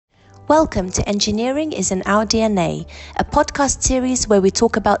Welcome to Engineering is in Our DNA, a podcast series where we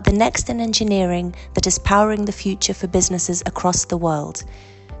talk about the next in engineering that is powering the future for businesses across the world.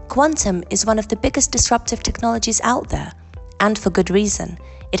 Quantum is one of the biggest disruptive technologies out there, and for good reason.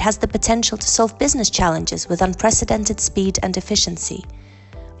 It has the potential to solve business challenges with unprecedented speed and efficiency.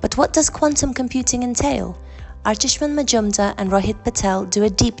 But what does quantum computing entail? Archishman Majumdar and Rohit Patel do a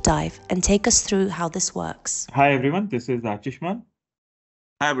deep dive and take us through how this works. Hi everyone, this is Archishman,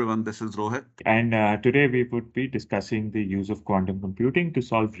 Hi everyone, this is Rohit. and today we would be discussing the use of quantum computing to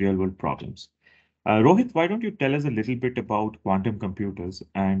solve real-world problems. Rohit, why don't you tell us a little bit about quantum computers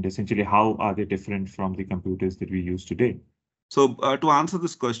and essentially how are they different from the computers that we use today? To answer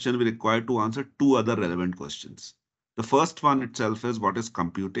this question, we require to answer two other relevant questions. The first one itself is what is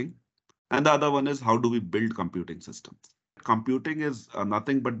computing? And the other one is how do we build computing systems? Computing is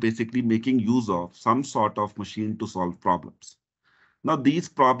nothing but basically making use of some sort of machine to solve problems. Now, these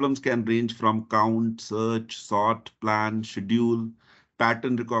problems can range from count, search, sort, plan, schedule,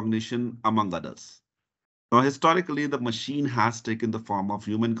 pattern recognition, among others. Now, historically, the machine has taken the form of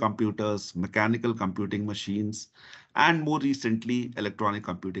human computers, mechanical computing machines, and more recently, electronic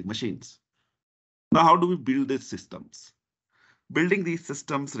computing machines. Now, how do we build these systems? Building these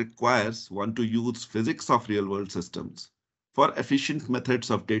systems requires one to use physics of real-world systems for efficient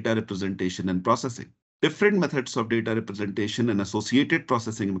methods of data representation and processing. Different methods of data representation and associated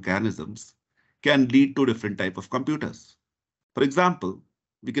processing mechanisms can lead to different types of computers. For example,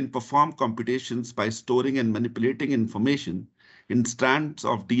 we can perform computations by storing and manipulating information in strands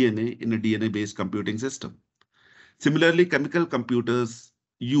of DNA in a DNA-based computing system. Similarly, chemical computers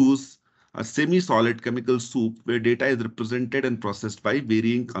use a semi-solid chemical soup where data is represented and processed by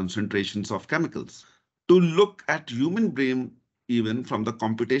varying concentrations of chemicals. To look at human brain even from the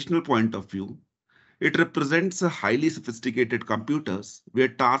computational point of view, it represents a highly sophisticated computers where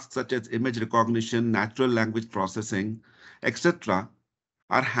tasks such as image recognition, natural language processing, etc.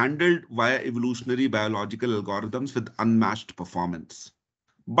 are handled via evolutionary biological algorithms with unmatched performance.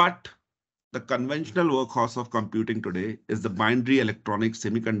 But the conventional workhorse of computing today is the binary electronic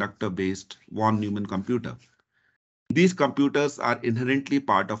semiconductor-based von Neumann computer. These computers are inherently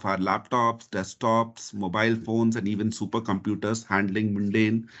part of our laptops, desktops, mobile phones, and even supercomputers handling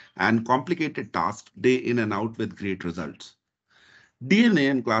mundane and complicated tasks day in and out with great results. DNA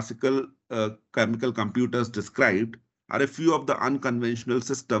and classical chemical computers described are a few of the unconventional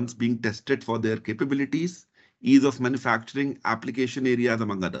systems being tested for their capabilities, ease of manufacturing, application areas,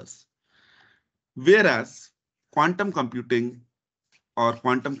 among others. Whereas quantum computing or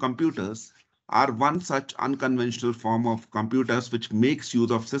quantum computers are one such unconventional form of computers which makes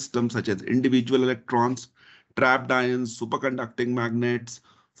use of systems such as individual electrons, trapped ions, superconducting magnets,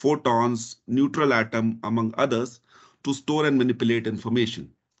 photons, neutral atom, among others, to store and manipulate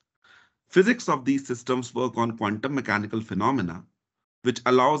information. Physics of these systems work on quantum mechanical phenomena, which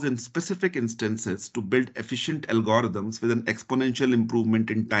allows in specific instances to build efficient algorithms with an exponential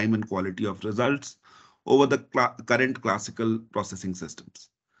improvement in time and quality of results over the current classical processing systems.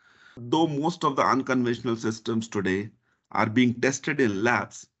 Though most of the unconventional systems today are being tested in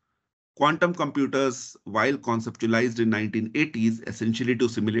labs, quantum computers, while conceptualized in 1980s essentially to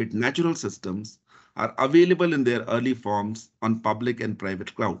simulate natural systems, are available in their early forms on public and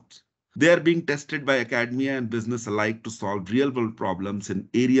private clouds. They are being tested by academia and business alike to solve real-world problems in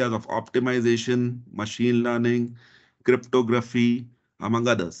areas of optimization, machine learning, cryptography, among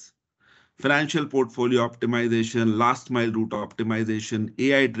others. Financial portfolio optimization, last mile route optimization,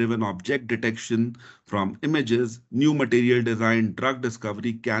 AI-driven object detection from images, new material design, drug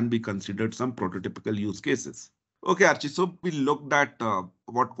discovery can be considered some prototypical use cases. Okay, Archie, so we looked at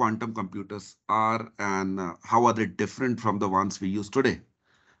what quantum computers are and how are they different from the ones we use today.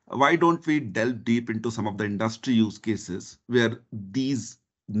 Why don't we delve deep into some of the industry use cases where these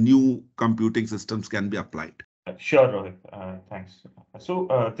new computing systems can be applied? Sure, Rohit. Thanks.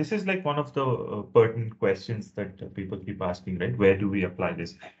 This is like one of the pertinent questions that people keep asking, right? Where do we apply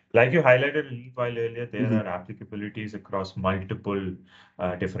this? Like you highlighted a little while earlier, there are applicabilities across multiple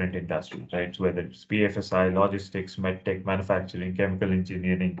different industries, right? So whether it's BFSI, logistics, medtech, manufacturing, chemical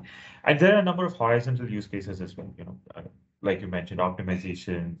engineering, and there are a number of horizontal use cases as well. Like you mentioned,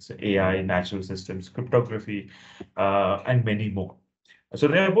 optimizations, AI, natural systems, cryptography, and many more. So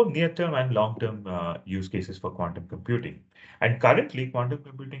there are both near-term and long-term use cases for quantum computing. And currently, quantum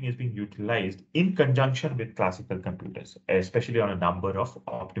computing is being utilized in conjunction with classical computers, especially on a number of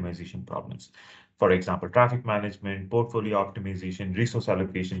optimization problems. For example, traffic management, portfolio optimization, resource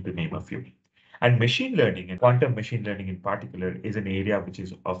allocation, to name a few. And machine learning, and quantum machine learning in particular, is an area which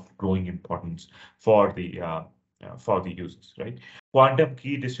is of growing importance for the for the users, right? Quantum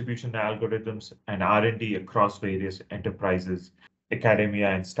key distribution algorithms and R&D across various enterprises, academia,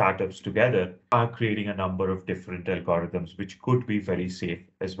 and startups together are creating a number of different algorithms which could be very safe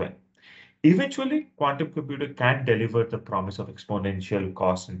as well. Eventually, quantum computer can deliver the promise of exponential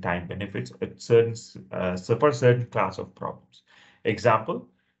cost and time benefits at for certain class of problems. Example,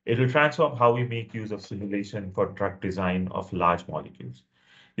 it will transform how we make use of simulation for drug design of large molecules.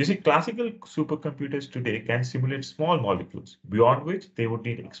 You see, classical supercomputers today can simulate small molecules, beyond which they would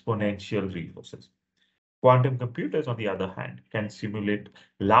need exponential resources. Quantum computers, on the other hand, can simulate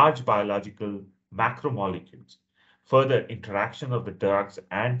large biological macromolecules. Further, interaction of the drugs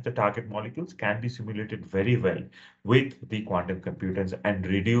and the target molecules can be simulated very well with the quantum computers and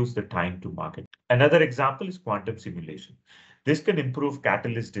reduce the time to market. Another example is quantum simulation. This can improve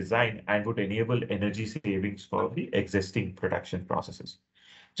catalyst design and would enable energy savings for the existing production processes.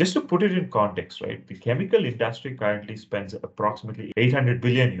 Just to put it in context, right, the chemical industry currently spends approximately 800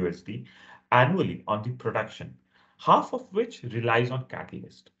 billion USD annually on the production, half of which relies on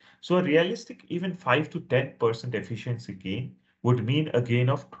catalyst. So a realistic even 5 to 10% efficiency gain would mean a gain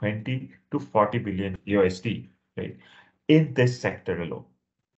of 20 to 40 billion USD, right, in this sector alone.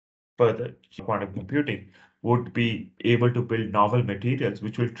 Further, quantum computing would be able to build novel materials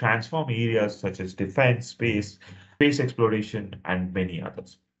which will transform areas such as defense, space exploration, and many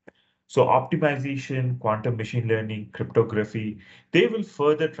others. So optimization, quantum machine learning, cryptography, they will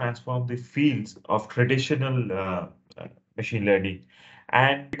further transform the fields of traditional machine learning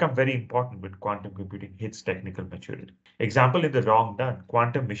and become very important when quantum computing hits technical maturity. Example, in the long run,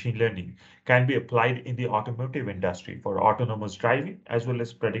 quantum machine learning can be applied in the automotive industry for autonomous driving as well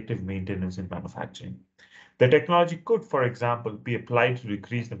as predictive maintenance in manufacturing. The technology could, for example, be applied to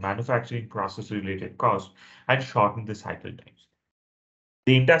decrease the manufacturing process related costs and shorten the cycle times.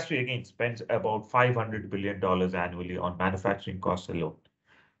 The industry again spends about $500 billion annually on manufacturing costs alone.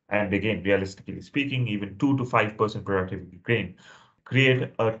 And again, realistically speaking, even 2 to 5% productivity gain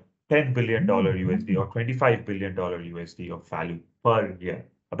create a $10 billion USD or $25 billion USD of value per year.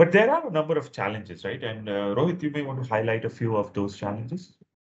 But there are a number of challenges, right? And Rohit, you may want to highlight a few of those challenges.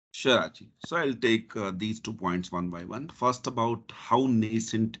 Sure, Achi. So I'll take these 2 points one by one. First, about how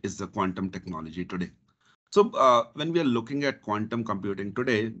nascent is the quantum technology today. So when we are looking at quantum computing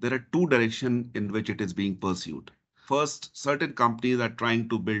today, there are two directions in which it is being pursued. First, certain companies are trying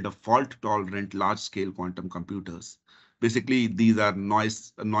to build a fault-tolerant large-scale quantum computers. Basically, these are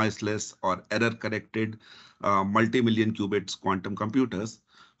noiseless or error-corrected multi-million qubits quantum computers,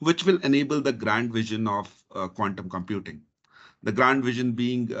 which will enable the grand vision of quantum computing. The grand vision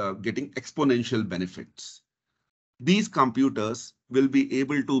being getting exponential benefits. These computers will be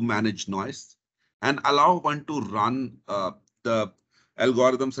able to manage noise and allow one to run the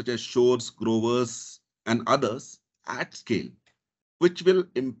algorithms such as Shor's, Grover's, and others at scale, which will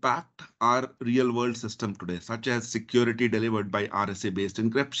impact our real-world system today, such as security delivered by RSA-based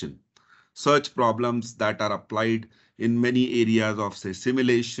encryption, search problems that are applied in many areas of, say,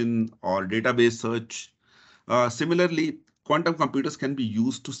 simulation or database search. Similarly, quantum computers can be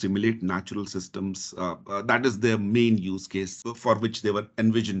used to simulate natural systems. That is their main use case for which they were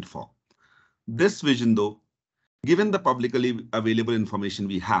envisioned for. This vision, though, given the publicly available information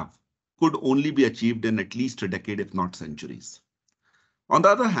we have, could only be achieved in at least a decade, if not centuries. On the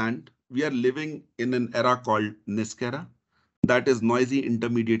other hand, we are living in an era called NISQ era, that is noisy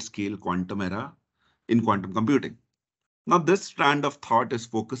intermediate scale quantum era in quantum computing. Now, this strand of thought is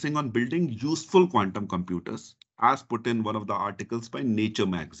focusing on building useful quantum computers, as put in one of the articles by Nature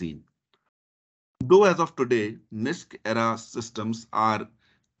magazine. Though as of today, NISQ era systems are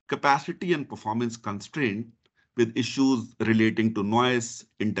capacity and performance constrained with issues relating to noise,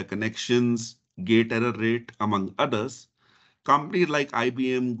 interconnections, gate error rate, among others, companies like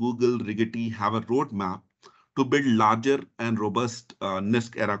IBM, Google, Rigetti have a roadmap to build larger and robust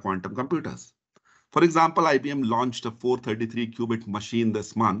NISQ era quantum computers. For example, IBM launched a 433 qubit machine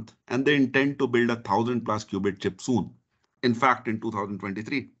this month, and they intend to build a 1000 plus qubit chip soon. In fact, in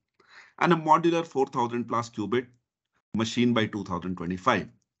 2023, and a modular 4000 plus qubit machine by 2025.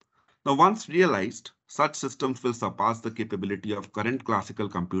 Now, once realized, such systems will surpass the capability of current classical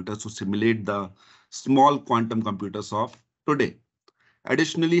computers to simulate the small quantum computers of today.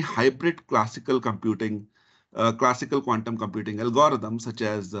 Additionally, hybrid classical quantum computing algorithms such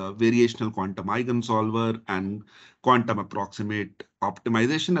as variational quantum eigensolver and quantum approximate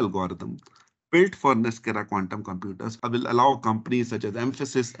optimization algorithm built for NISQ era quantum computers will allow companies such as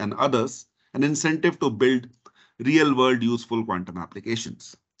Emphasis and others an incentive to build real-world useful quantum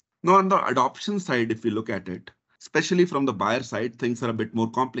applications. Now, on the adoption side, if we look at it, especially from the buyer side, things are a bit more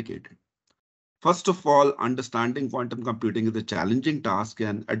complicated. First of all, understanding quantum computing is a challenging task,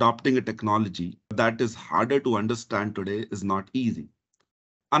 and adopting a technology that is harder to understand today is not easy.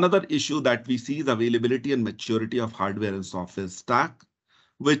 Another issue that we see is availability and maturity of hardware and software stack,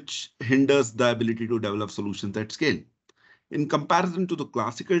 which hinders the ability to develop solutions at scale. In comparison to the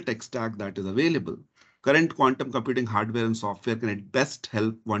classical tech stack that is available, current quantum computing hardware and software can at best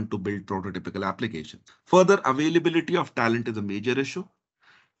help one to build prototypical applications. Further, availability of talent is a major issue.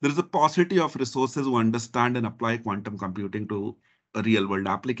 There is a paucity of resources who understand and apply quantum computing to a real world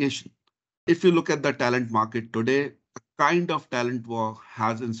application. If you look at the talent market today, a kind of talent war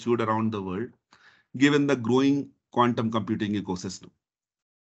has ensued around the world, given the growing quantum computing ecosystem.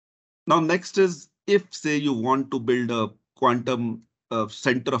 Now, next is if, say, you want to build a quantum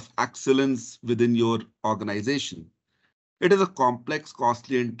center of excellence within your organization. It is a complex,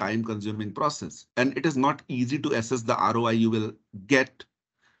 costly, and time consuming process, and it is not easy to assess the ROI you will get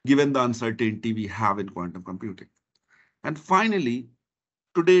given the uncertainty we have in quantum computing. And finally,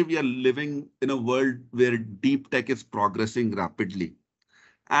 today we are living in a world where deep tech is progressing rapidly,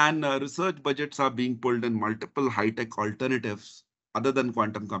 and research budgets are being pulled in multiple high-tech alternatives other than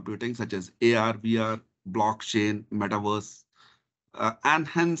quantum computing, such as AR, VR, blockchain, metaverse. And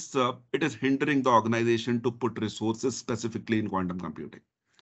hence, it is hindering the organization to put resources specifically in quantum computing.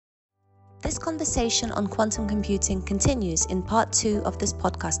 This conversation on quantum computing continues in part 2 of this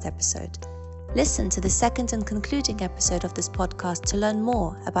podcast episode. Listen to the second and concluding episode of this podcast to learn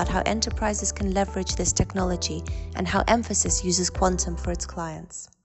more about how enterprises can leverage this technology and how Emphasis uses quantum for its clients.